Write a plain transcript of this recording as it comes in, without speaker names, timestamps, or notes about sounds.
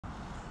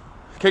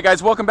Okay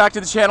guys, welcome back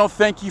to the channel.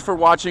 Thank you for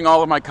watching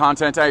all of my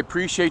content. I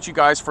appreciate you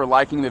guys for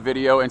liking the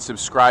video and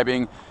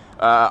subscribing.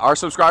 Our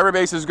subscriber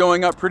base is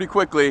going up pretty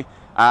quickly.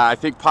 I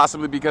think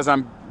possibly because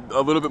I'm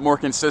a little bit more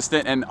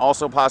consistent, and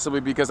also possibly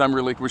because I'm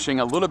relinquishing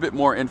a little bit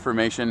more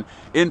information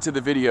into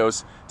the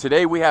videos.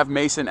 Today we have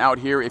Mason out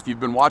here. If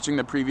you've been watching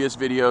the previous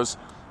videos,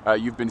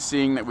 you've been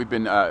seeing that we've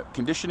been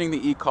conditioning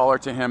the e-collar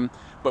to him,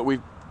 but we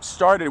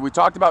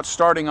talked about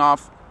starting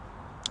off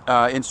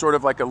in sort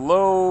of like a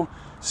low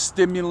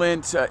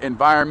stimulant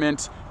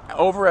environment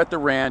over at the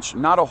ranch,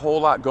 not a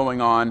whole lot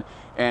going on.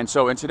 And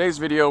so in today's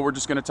video, we're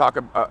just going to talk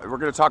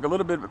a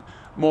little bit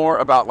more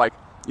about, like,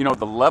 you know,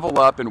 the level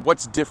up and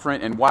what's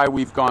different and why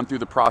we've gone through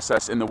the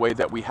process in the way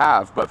that we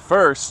have. But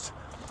first,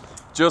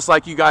 just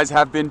like you guys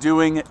have been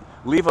doing,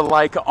 leave a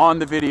like on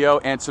the video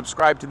and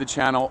subscribe to the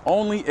channel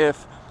only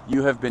if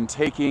you have been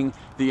taking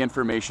the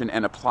information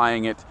and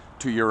applying it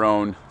to your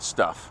own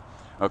stuff.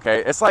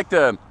 Okay, it's like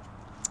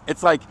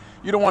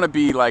you don't want to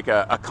be like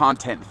a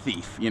content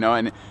thief, you know,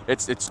 and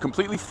it's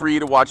completely free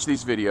to watch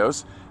these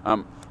videos.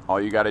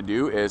 All you got to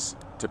do is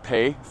to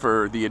pay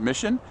for the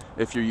admission.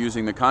 If you're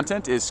using the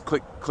content, is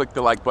click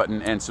the like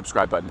button and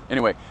subscribe button.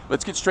 Anyway,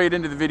 let's get straight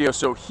into the video.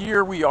 So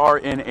here we are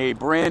in a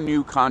brand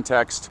new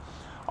context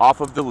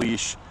off of the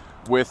leash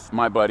with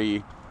my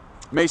buddy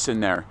Mason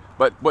there.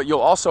 But what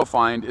you'll also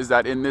find is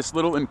that in this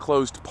little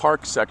enclosed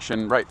park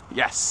section, right?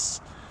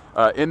 Yes.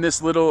 In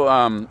this little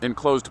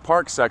enclosed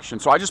park section,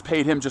 so I just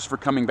paid him just for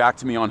coming back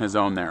to me on his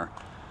own there.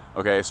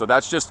 Okay, so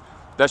that's just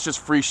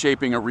free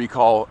shaping a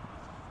recall,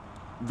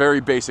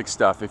 very basic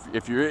stuff.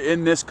 If you're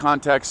in this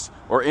context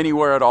or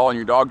anywhere at all and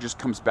your dog just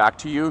comes back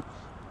to you,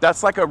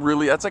 that's like a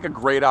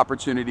great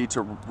opportunity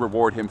to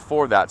reward him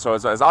for that. So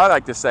as I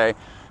like to say,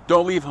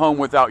 don't leave home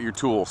without your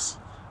tools.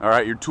 All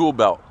right, your tool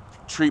belt,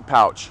 treat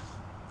pouch,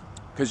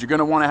 because you're going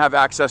to want to have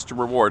access to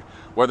reward,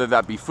 whether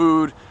that be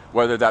food,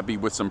 whether that be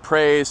with some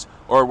praise,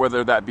 or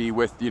whether that be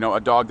with, you know,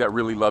 a dog that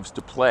really loves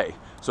to play.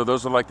 So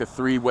those are like the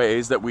three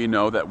ways that we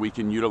know that we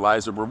can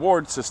utilize a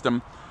reward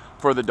system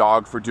for the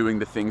dog for doing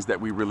the things that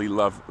we really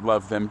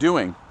love them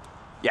doing.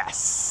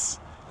 Yes,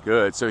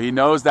 good. So he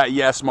knows that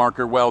yes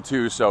marker well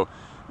too, so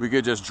we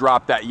could just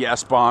drop that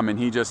yes bomb and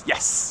he just,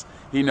 yes,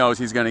 he knows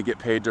he's going to get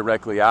paid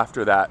directly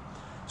after that.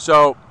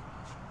 So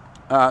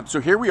so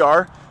here we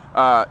are.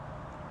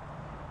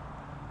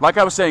 Like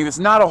I was saying, there's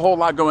not a whole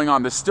lot going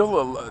on. There's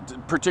still a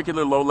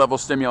particular low-level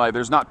stimuli.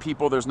 There's not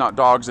people, there's not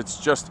dogs. It's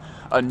just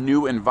a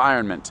new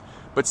environment.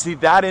 But see,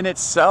 that in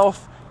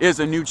itself is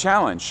a new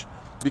challenge,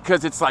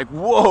 because it's like,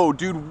 whoa,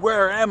 dude,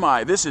 where am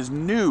I? This is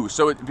new.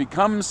 So it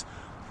becomes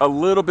a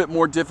little bit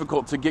more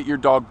difficult to get your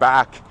dog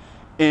back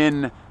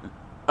in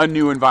a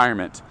new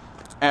environment,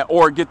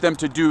 or get them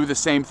to do the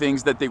same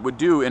things that they would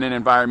do in an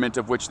environment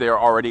of which they are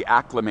already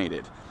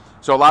acclimated.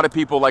 So a lot of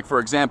people, like for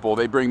example,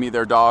 they bring me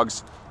their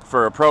dogs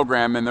for a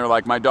program and they're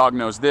like, my dog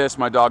knows this,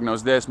 my dog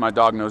knows this, my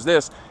dog knows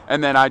this,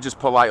 and then I just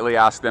politely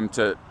ask them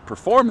to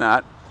perform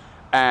that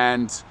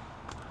and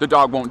the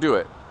dog won't do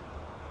it.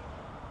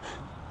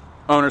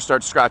 Owners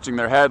start scratching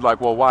their head like,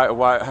 well,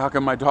 why, how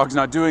come my dog's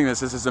not doing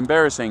this? This is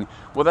embarrassing.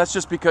 Well, that's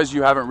just because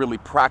you haven't really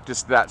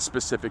practiced that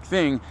specific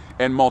thing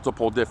in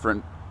multiple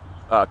different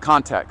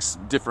contexts,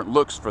 different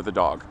looks for the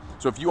dog.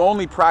 So if you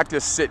only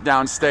practice sit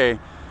down, stay,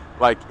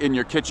 like in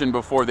your kitchen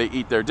before they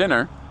eat their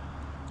dinner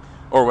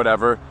or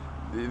whatever,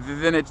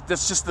 then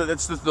that's just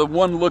the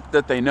one look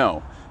that they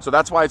know. So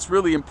that's why it's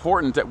really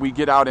important that we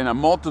get out in a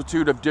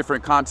multitude of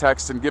different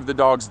contexts and give the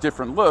dogs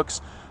different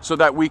looks, so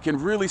that we can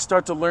really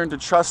start to learn to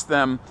trust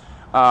them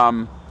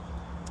in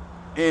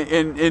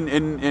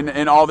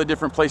all the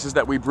different places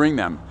that we bring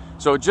them.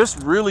 So it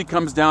just really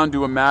comes down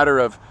to a matter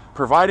of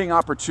providing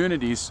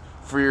opportunities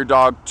for your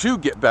dog to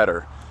get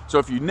better. So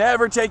if you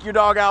never take your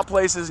dog out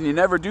places and you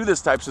never do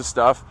this types of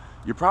stuff,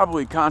 you're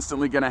probably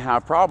constantly going to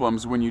have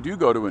problems when you do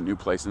go to a new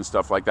place and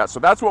stuff like that. So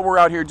that's what we're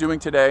out here doing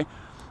today.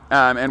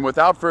 And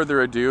without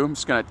further ado, I'm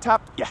just going to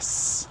tap.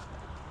 Yes.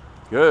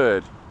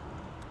 Good.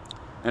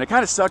 And it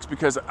kind of sucks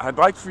because I'd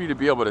like for you to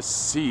be able to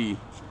see,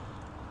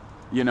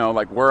 you know,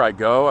 like where I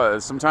go.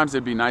 Sometimes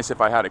it'd be nice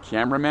if I had a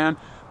cameraman.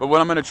 But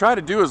what I'm going to try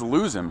to do is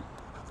lose him.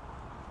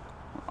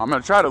 I'm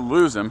going to try to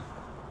lose him.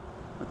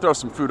 I'll throw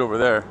some food over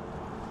there.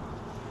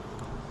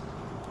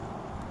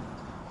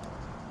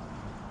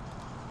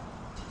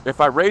 If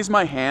I raise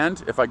my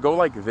hand, if I go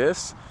like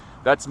this,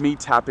 that's me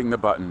tapping the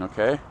button,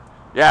 okay?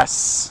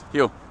 Yes,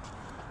 heel.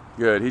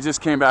 Good, he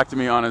just came back to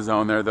me on his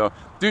own there though.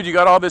 Dude, you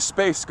got all this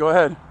space, go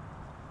ahead.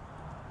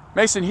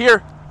 Mason,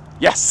 here.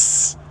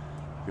 Yes,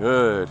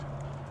 good.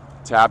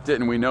 Tapped it,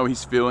 and we know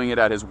he's feeling it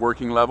at his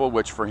working level,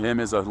 which for him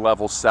is a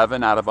level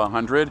 7 out of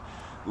 100.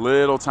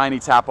 Little tiny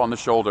tap on the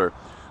shoulder.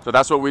 So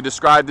that's what we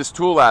describe this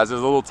tool as a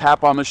little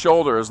tap on the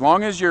shoulder. As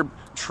long as you're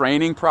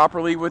training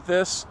properly with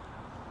this,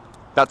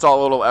 that's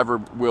all it'll ever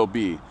will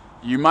be.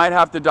 You might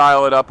have to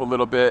dial it up a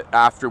little bit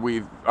after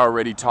we've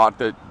already taught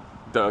the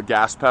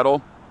gas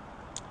pedal,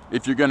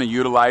 if you're going to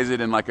utilize it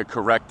in like a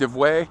corrective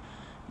way,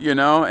 you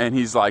know, and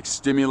he's like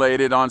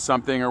stimulated on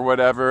something or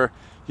whatever,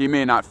 he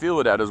may not feel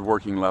it at his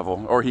working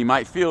level, or he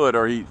might feel it,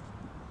 or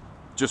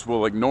just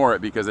will ignore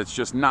it because it's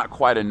just not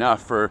quite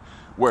enough for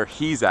where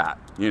he's at.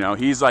 You know,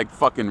 he's like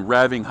fucking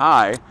revving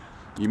high.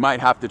 You might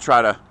have to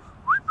try to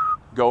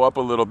go up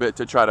a little bit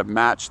to try to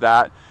match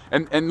that.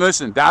 And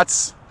listen,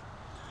 that's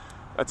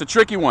a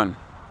tricky one,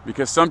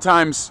 because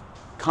sometimes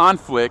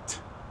conflict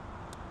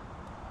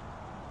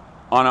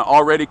on an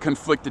already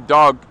conflicted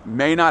dog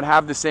may not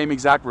have the same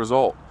exact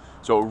result.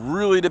 So it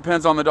really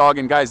depends on the dog.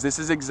 And guys, this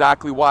is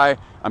exactly why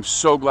I'm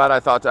so glad I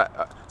thought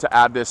to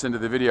add this into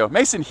the video.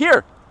 Mason,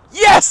 here.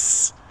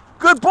 Yes!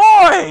 Good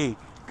boy!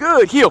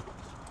 Good. Heel.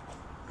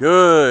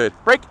 Good.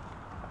 Break.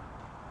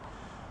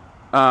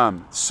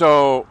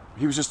 So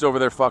he was just over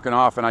there fucking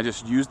off, and I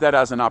just used that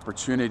as an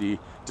opportunity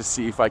to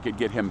see if I could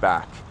get him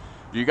back.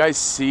 Do you guys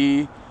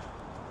see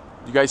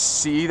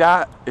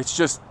that? It's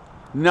just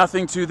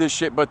nothing to this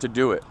shit but to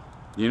do it.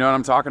 You know what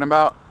I'm talking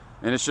about?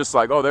 And it's just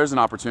like, oh, there's an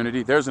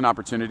opportunity. There's an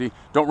opportunity.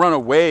 Don't run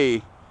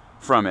away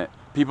from it.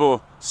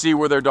 People see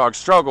where their dogs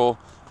struggle,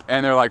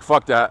 and they're like,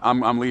 fuck that,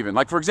 I'm leaving.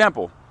 Like, for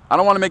example, I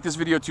don't want to make this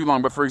video too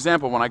long, but for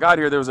example, when I got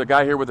here, there was a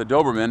guy here with a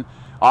Doberman,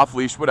 off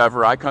leash,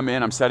 whatever. I come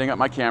in, I'm setting up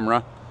my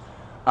camera.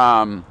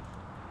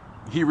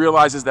 He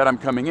realizes that I'm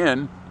coming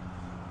in,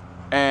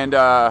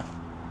 and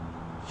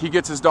he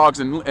gets his dogs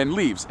and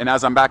leaves. And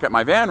as I'm back at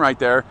my van right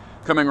there,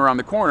 coming around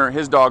the corner,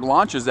 his dog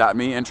launches at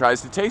me and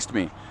tries to taste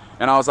me.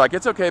 And I was like,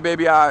 it's okay,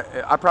 baby.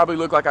 I probably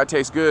look like I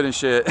taste good and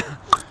shit.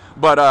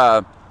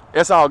 But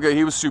it's all good.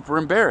 He was super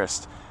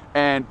embarrassed.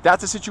 And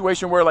that's a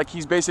situation where, like,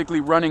 he's basically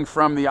running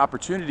from the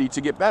opportunity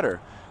to get better.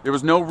 There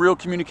was no real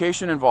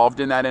communication involved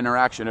in that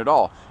interaction at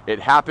all. It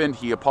happened.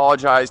 He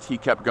apologized. He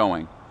kept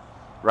going.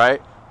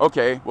 Right?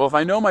 Okay, well, if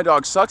I know my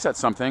dog sucks at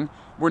something,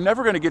 we're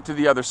never going to get to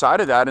the other side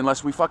of that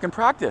unless we fucking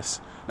practice.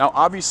 Now,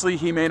 obviously,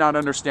 he may not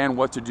understand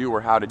what to do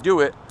or how to do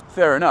it.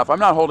 Fair enough. I'm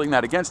not holding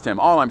that against him.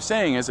 All I'm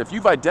saying is, if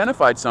you've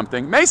identified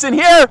something, Mason,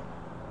 here!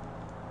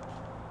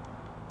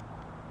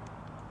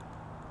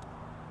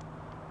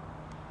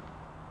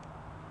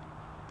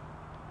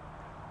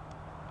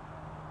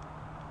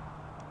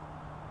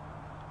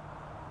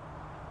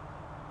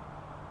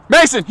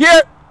 Mason,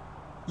 here!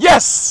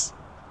 Yes!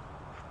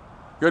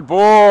 Good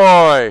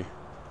boy.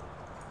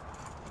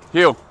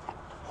 Heel.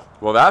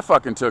 Well, that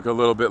fucking took a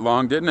little bit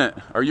long, didn't it?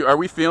 Are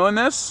we feeling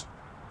this?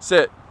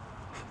 Sit.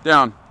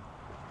 Down.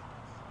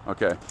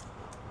 Okay.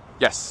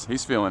 Yes,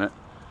 he's feeling it.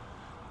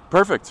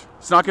 Perfect.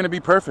 It's not going to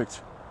be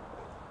perfect.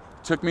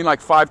 Took me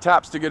like 5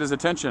 taps to get his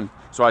attention.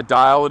 So I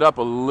dial it up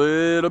a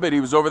little bit. He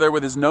was over there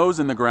with his nose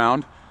in the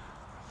ground.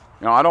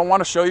 You know, I don't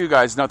want to show you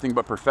guys nothing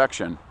but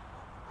perfection.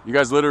 You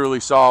guys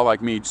literally saw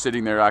like me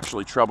sitting there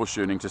actually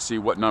troubleshooting to see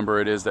what number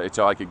it is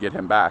until I could get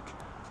him back.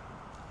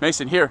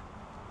 Mason, here.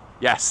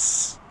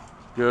 Yes.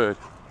 Good.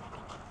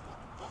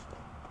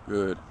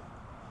 Good.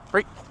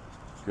 Break.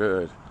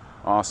 Good.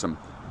 Awesome.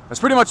 That's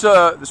pretty much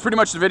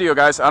the video,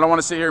 guys. I don't want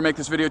to sit here and make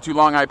this video too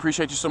long. I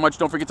appreciate you so much.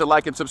 Don't forget to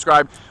like and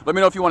subscribe. Let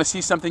me know if you want to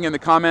see something in the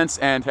comments.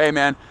 And hey,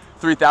 man,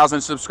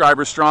 3,000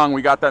 subscribers strong.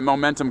 We got that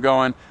momentum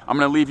going. I'm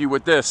going to leave you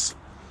with this.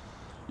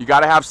 You got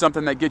to have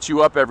something that gets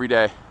you up every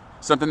day.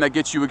 Something that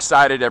gets you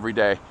excited every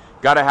day.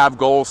 Got to have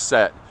goals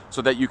set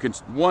so that you can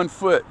one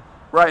foot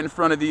right in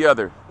front of the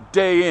other,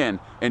 day in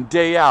and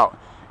day out.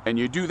 And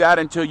you do that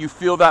until you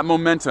feel that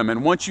momentum.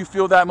 And once you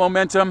feel that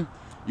momentum,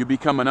 you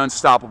become an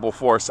unstoppable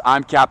force.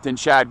 I'm Captain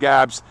Chad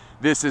Gabbs.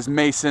 This is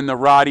Mason the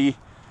Rottie,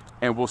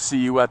 and we'll see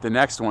you at the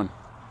next one.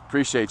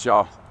 Appreciate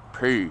y'all.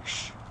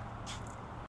 Peace.